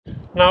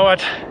Now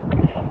at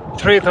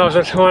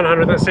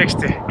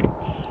 3,160.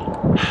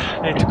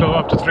 Need to go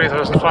up to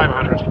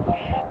 3,500.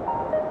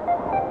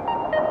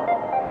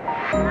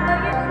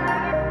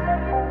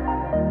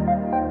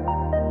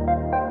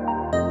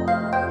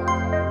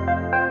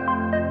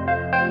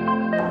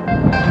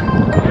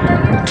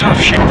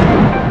 Tough shit.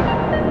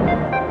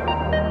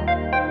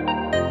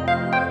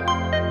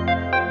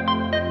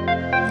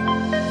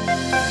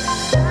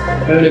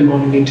 Early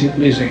morning in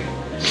Tbilisi.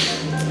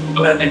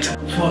 Landed at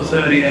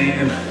 4:30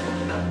 AM.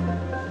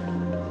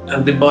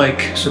 And the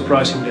bike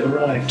surprisingly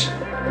arrived.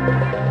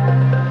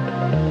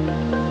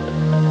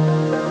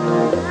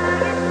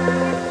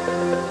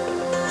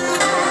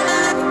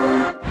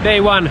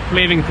 Day one,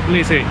 leaving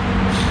Tbilisi.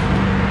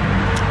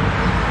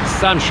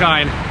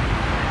 Sunshine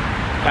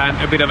and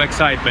a bit of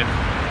excitement.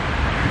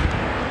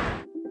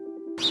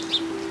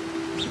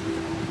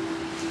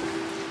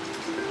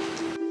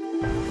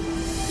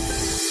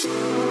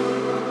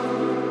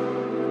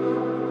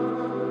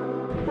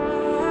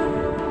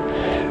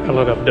 A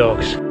lot of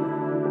dogs.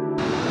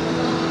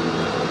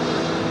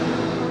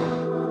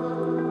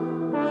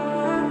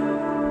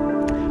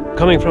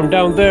 Coming from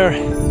down there,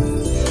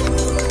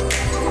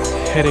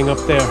 heading up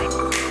there,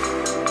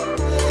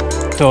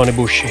 thorny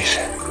bushes.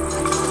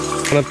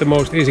 One of the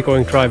most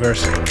easygoing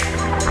drivers.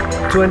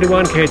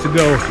 21k to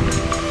go.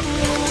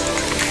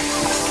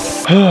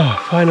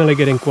 Finally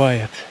getting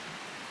quiet.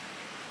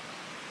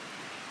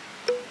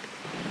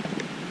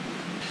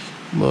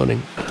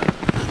 Morning.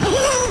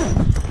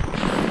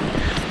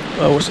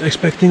 I was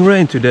expecting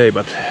rain today,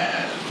 but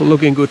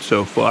looking good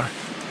so far.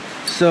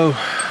 So,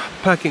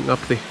 packing up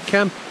the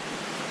camp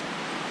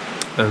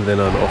and then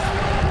I'm off.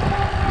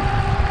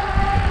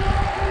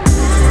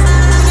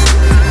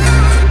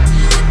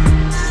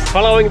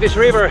 Following this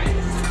river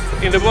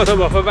in the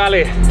bottom of a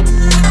valley.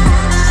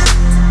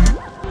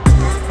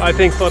 I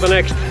think for the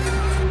next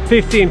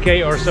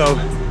 15k or so.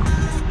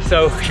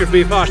 So should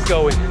be fast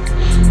going.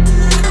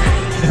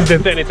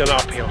 Then it's an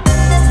uphill.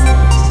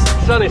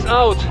 Sun is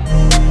out.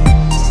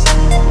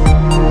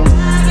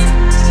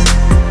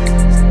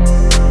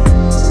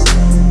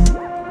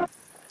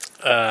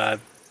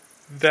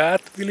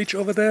 That village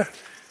over there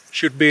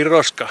should be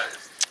Roska,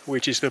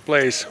 which is the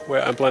place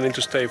where I'm planning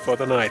to stay for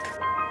the night.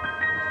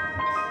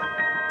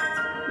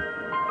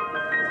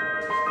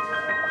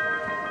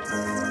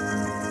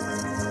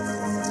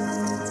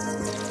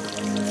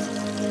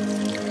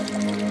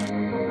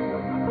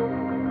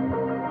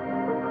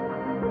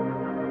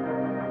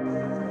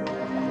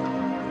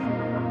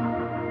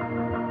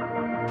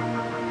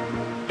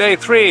 Day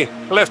 3,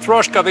 left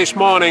Roska this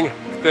morning.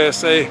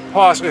 There's a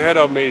pass ahead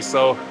of me,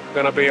 so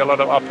gonna be a lot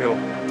of uphill.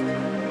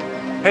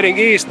 Heading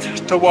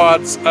east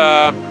towards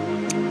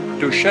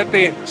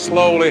Tusheti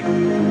slowly.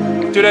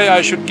 Today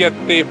I should get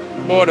the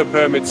border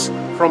permits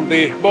from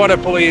the border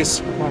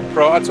police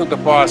for Atsunta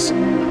Pass,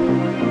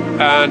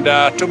 and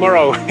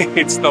tomorrow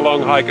it's the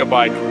long hiker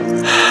bike.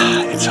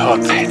 It's hot,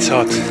 it's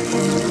hot.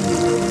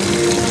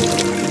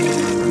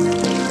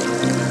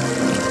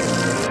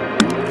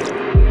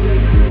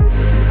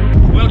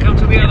 Welcome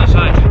to the other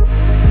side.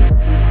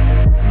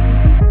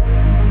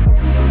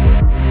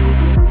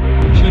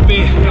 Should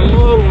be a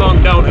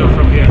long downhill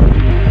from here.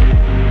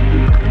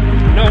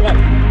 No way.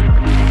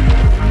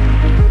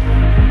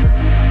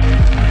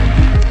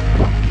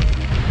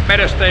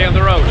 Better stay on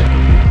the road.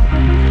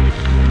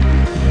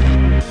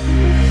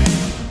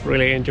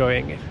 Really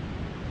enjoying it.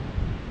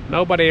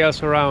 Nobody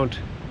else around.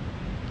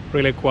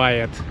 Really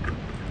quiet.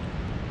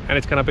 And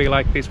it's gonna be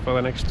like this for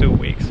the next 2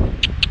 weeks.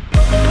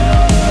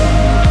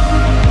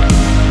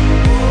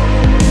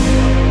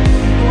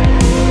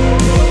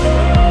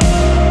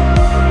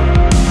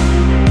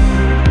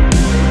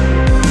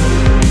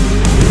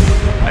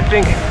 I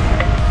think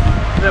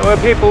there were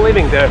people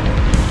living there,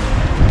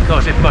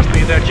 because it must be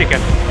their chicken.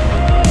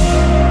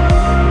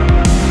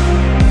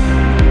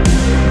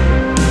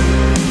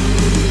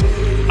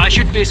 I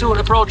should be soon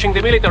approaching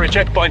the military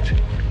checkpoint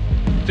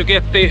to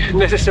get the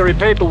necessary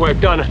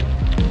paperwork done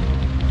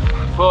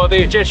for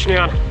the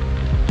Chechen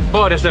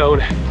border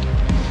zone.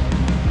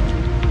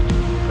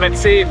 Let's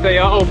see if they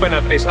are open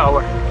at this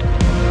hour.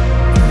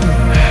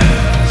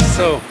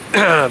 So,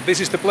 this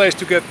is the place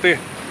to get the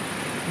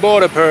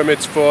border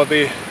permits for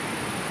the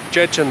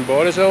Chechen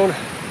border zone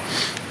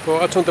for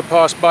Atsunta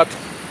Pass, but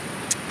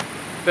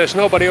there's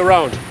nobody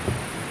around.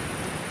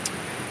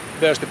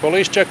 There's the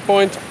police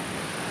checkpoint.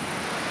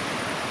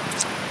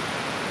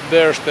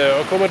 There's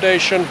the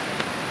accommodation.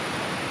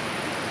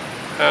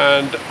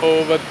 And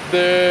over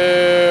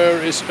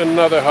there is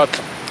another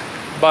hut,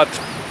 but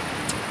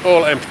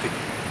all empty.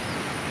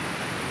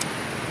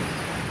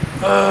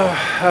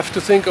 Have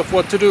to think of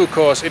what to do,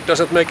 cause it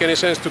doesn't make any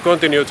sense to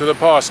continue to the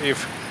pass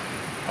if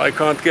I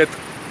can't get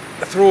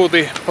through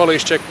the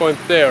police checkpoint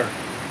there.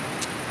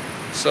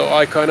 So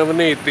I kind of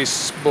need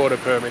this border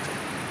permit.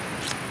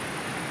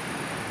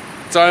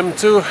 Time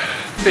to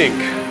think.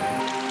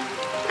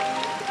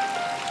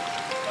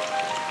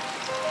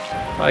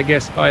 I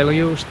guess I'll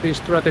use the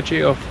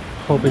strategy of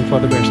hoping for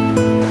the best.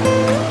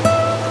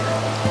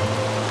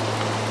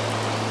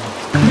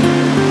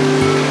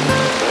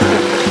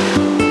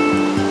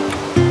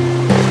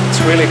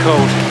 really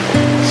cold.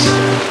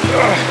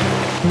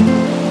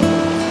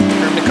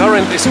 And the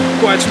current is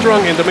quite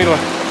strong in the middle.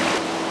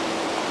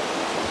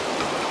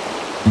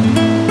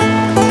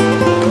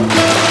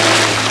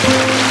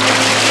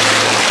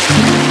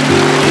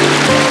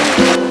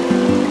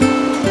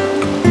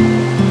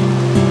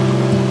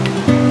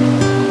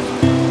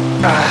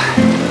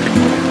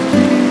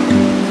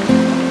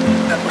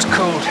 That was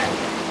cold.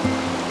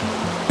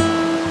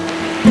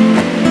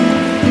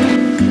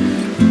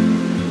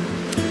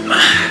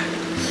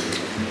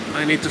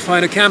 I need to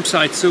find a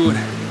campsite soon.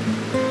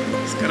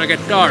 It's gonna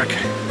get dark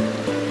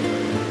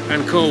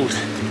and cold.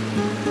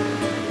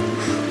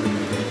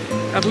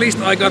 At least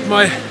I got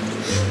my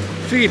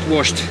feet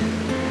washed.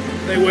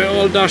 They were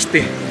all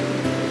dusty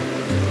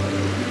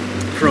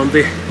from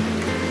the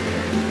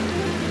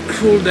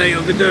full day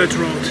on the dirt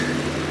road.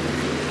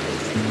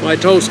 My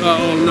toes are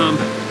all numb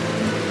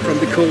from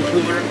the cold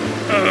water.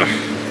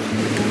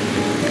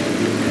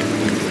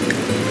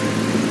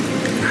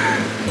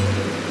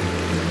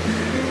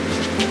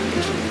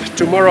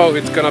 Tomorrow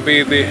it's gonna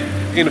be the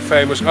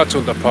infamous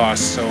Atsunta Pass,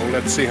 so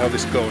let's see how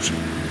this goes.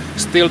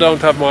 Still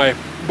don't have my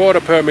border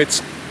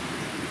permits,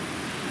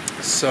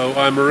 so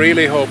I'm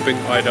really hoping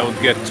I don't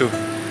get to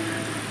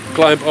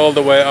climb all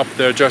the way up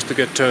there just to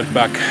get turned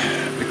back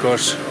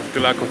because of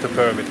the lack of the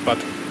permit, but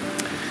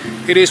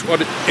it is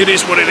what it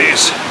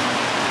is.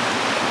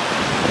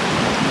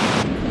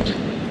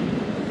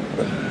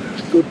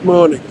 Good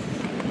morning.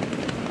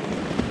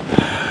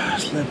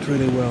 Slept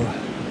really well.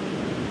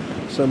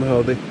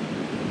 Somehow the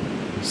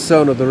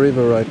sound of the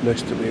river right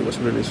next to me was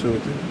really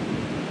soothing.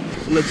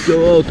 Let's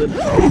go out and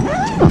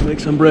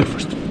make some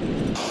breakfast.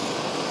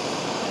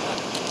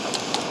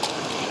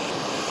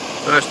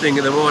 First thing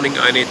in the morning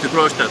I need to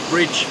cross that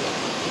bridge,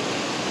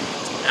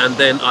 and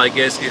then I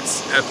guess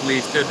it's at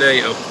least a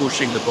day of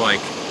pushing the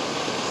bike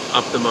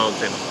up the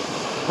mountain.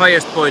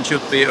 Highest point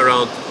should be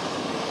around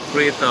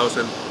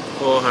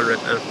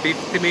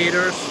 3,450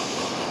 meters,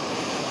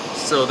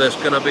 so there's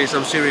gonna be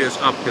some serious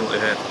uphill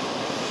ahead.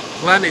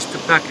 Plan is to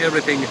pack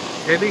everything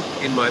heavy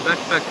in my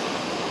backpack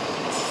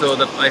so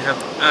that I have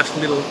as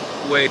little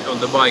weight on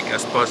the bike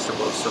as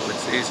possible, so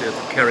it's easier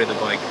to carry the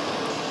bike.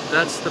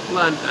 That's the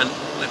plan, and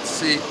let's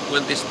see,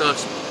 when this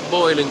starts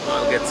boiling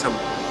I'll get some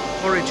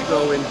porridge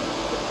going,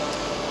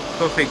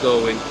 coffee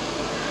going,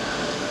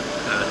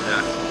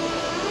 and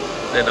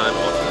then I'm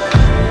off.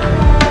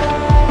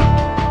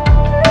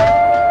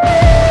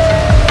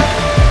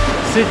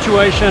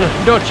 Situation,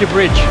 dodgy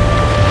bridge.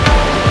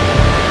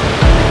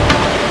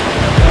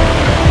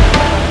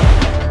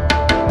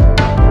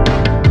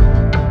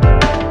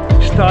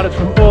 Started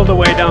from all the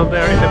way down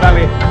there in the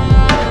valley.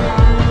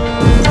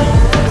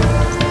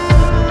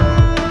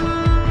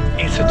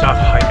 It's a tough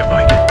hike a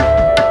bike.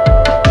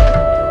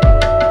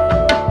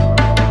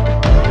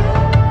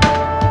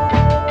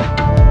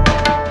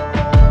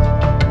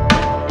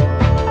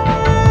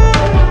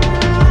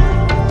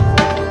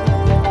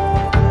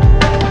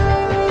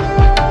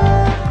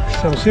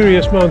 Some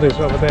serious mountains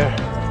over there,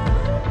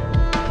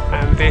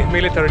 and the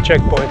military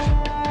checkpoint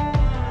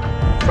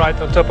right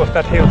on top of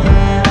that hill.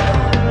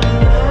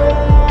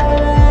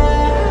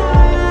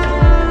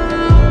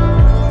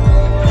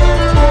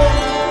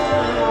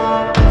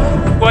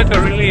 Quite a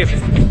relief.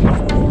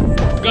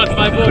 Got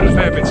my border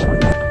permits.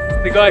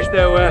 The guys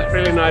there were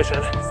really nice,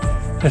 and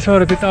I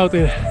sorted it out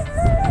in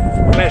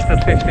less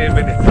than 15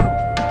 minutes.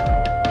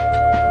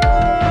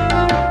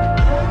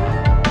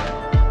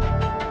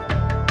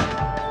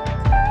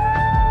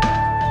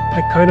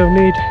 I kind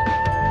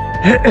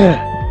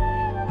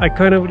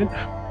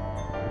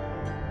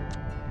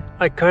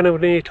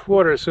of need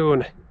water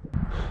soon.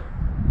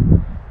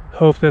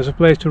 Hope there's a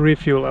place to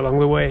refuel along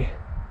the way.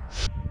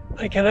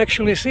 I can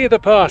actually see the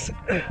pass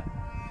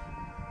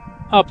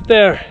up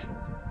there.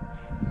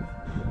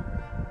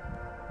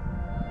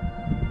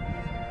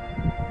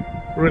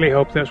 Really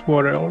hope there's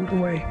water along the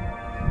way.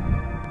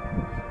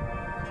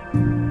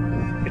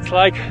 It's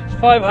like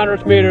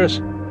 500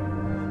 meters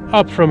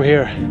up from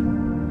here,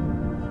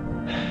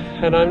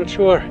 and I'm not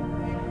sure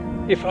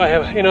if I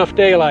have enough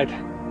daylight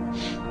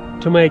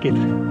to make it.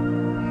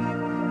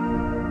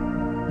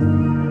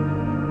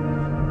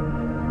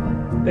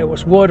 There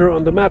was water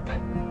on the map.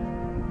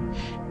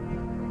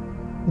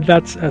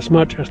 That's as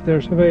much as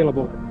there's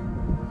available.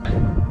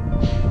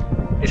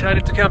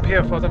 Decided to camp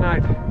here for the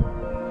night.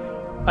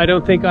 I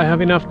don't think I have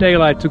enough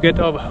daylight to get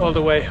all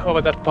the way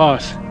over that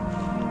pass.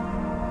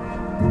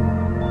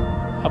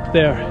 Up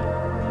there.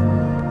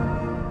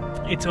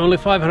 It's only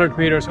 500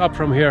 meters up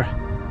from here,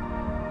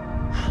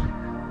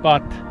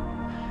 but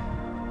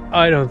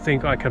I don't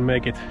think I can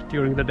make it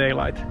during the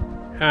daylight.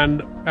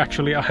 And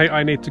actually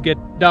I need to get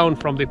down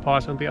from the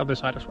pass on the other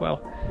side as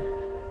well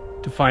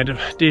to find a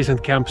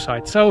decent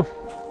campsite. So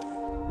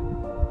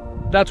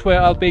that's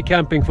where I'll be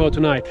camping for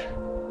tonight.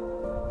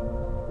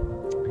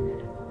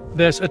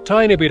 There's a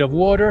tiny bit of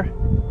water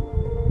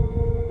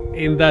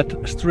in that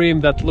stream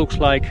that looks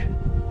like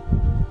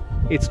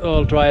it's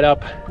all dried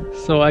up,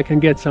 so I can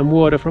get some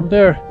water from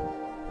there.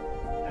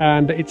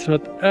 And it's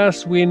not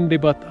as windy,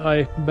 but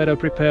I better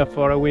prepare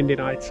for a windy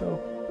night, so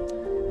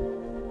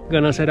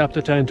gonna set up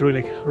the tent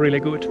really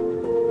good.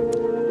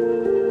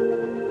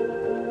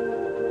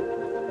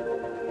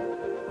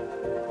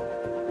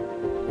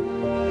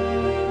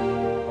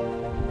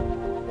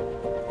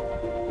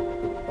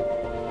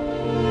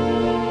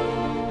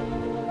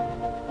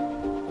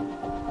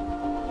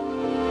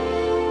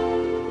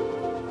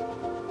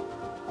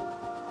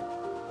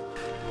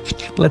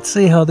 Let's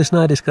see how this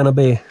night is gonna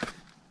be.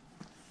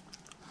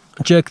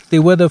 Check the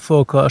weather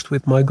forecast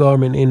with my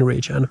Garmin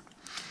InReach and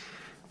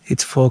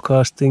it's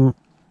forecasting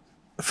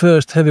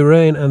first heavy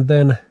rain and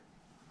then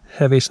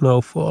heavy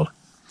snowfall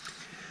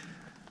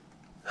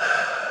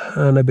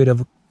and a bit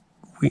of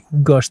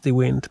gusty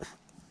wind.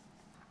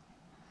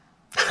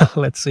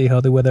 Let's see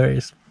how the weather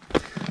is.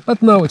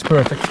 But now it's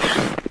perfect.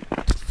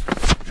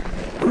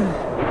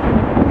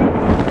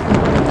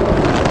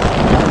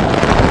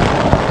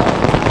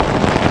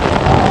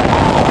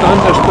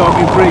 Thunderstorm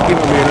in 3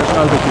 kilometers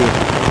altitude.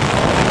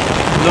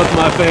 Not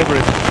my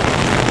favorite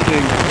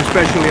thing,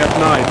 especially at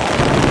night.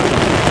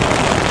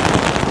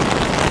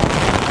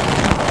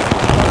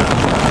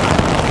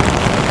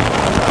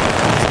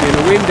 It's been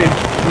a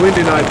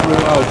windy night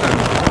throughout and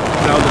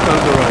now the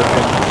thunder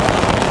arrived.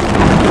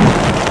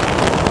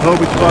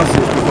 Hope it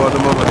passes before the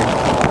morning.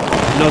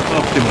 Not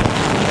optimal.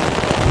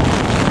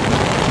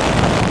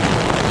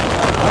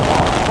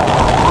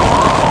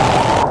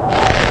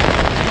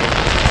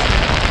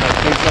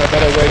 I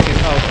better wait it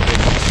out.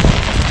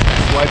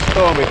 It's quite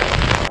stormy.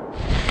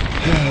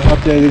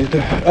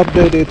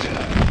 Updated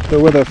the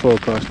weather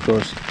forecast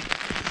because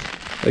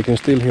I can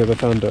still hear the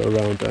thunder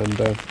around and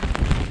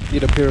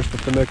it appears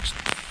that the next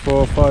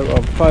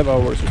 5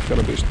 hours is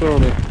gonna be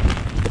stormy,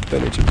 but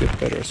then it should get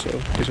better, so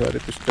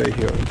decided to stay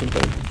here until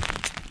then.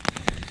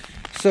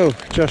 So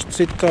just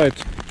sit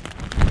tight,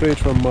 read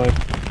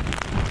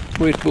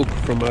book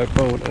from my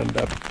phone and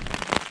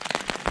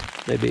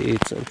maybe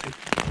eat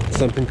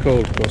something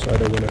cold because I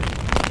don't want to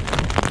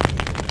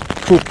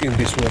cook in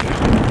this weather.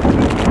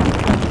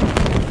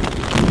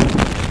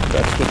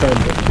 That's the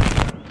thunder.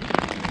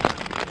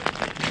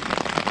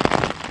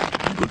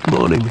 Good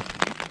morning.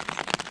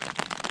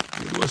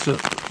 It was a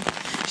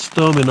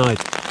stormy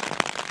night.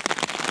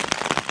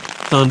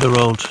 Thunder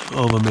rolled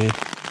over me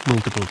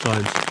multiple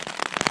times.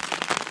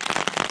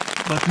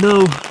 But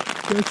now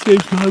that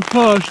seems to have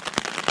passed.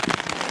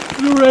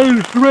 The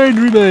rain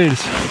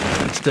remains.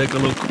 Let's take a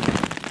look.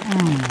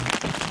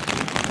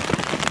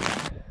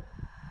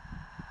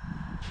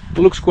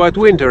 Looks quite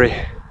wintry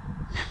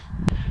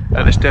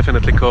and it's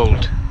definitely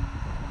cold.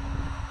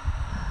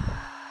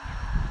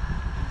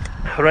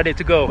 Ready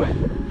to go.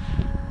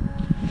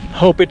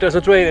 Hope it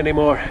doesn't rain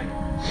anymore.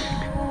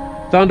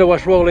 Thunder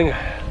was rolling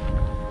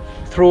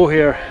through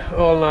here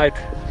all night.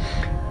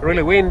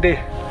 Really windy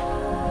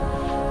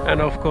and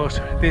of course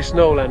this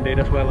snow landed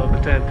as well on the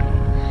tent.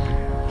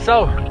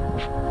 So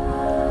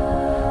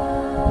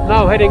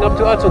now heading up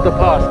to Atsunta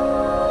Pass.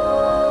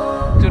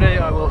 Today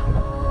I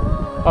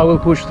will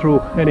push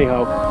through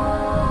anyhow.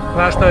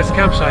 Last night's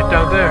campsite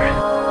down there.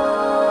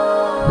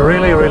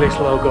 Really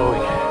slow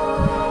going.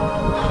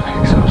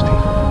 Exhausting.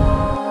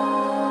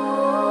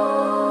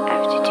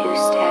 After 2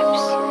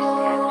 steps,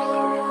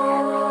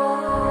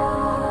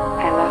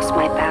 I lost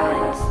my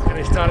balance. And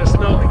it started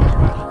snowing as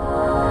well.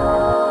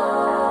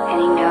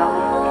 And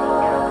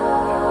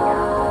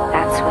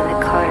that's when the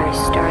colors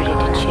started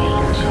to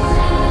change.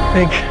 I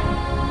think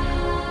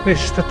this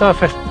is the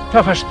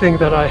toughest thing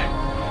that I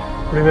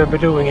remember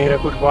doing in a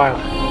good while.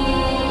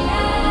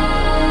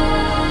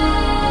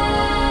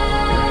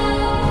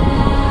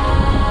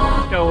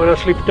 Don't want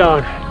to slip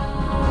down.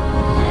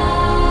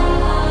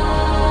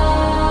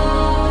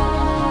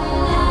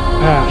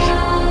 Pass.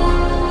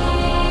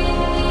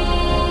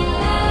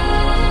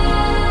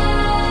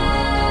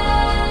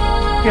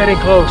 Getting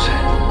close.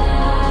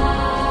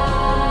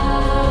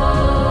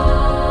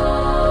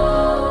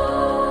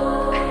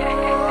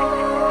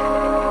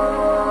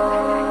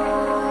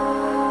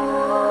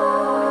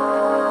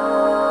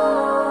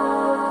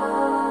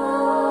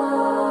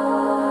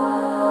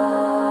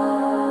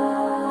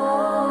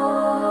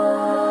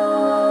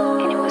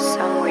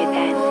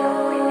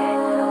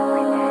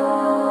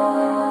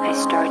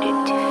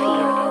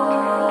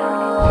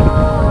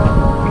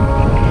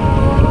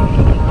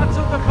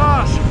 Atsunta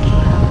Pass!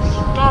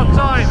 About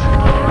time!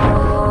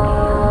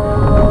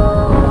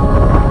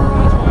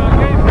 That's where I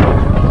came from.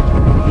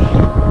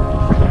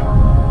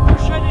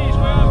 Tusheti is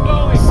where I'm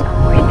going.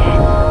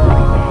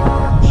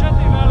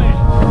 Tusheti Valley.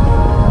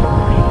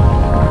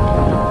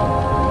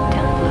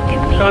 Don't look at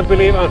me. Can't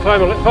believe I'm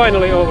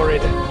finally over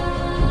it.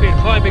 Been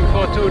climbing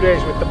for 2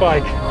 days with the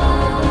bike.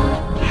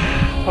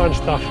 Fun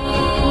stuff.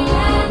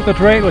 The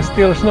trail is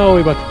still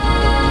snowy, but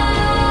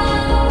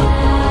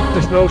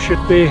the snow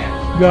should be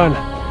gone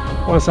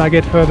once I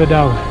get further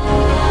down.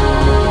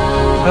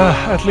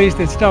 At least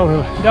it's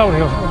downhill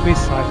on this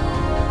side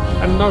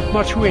and not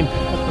much wind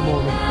at the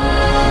moment.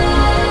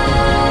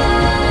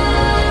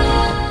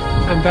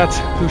 And that's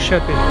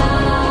Tusheti.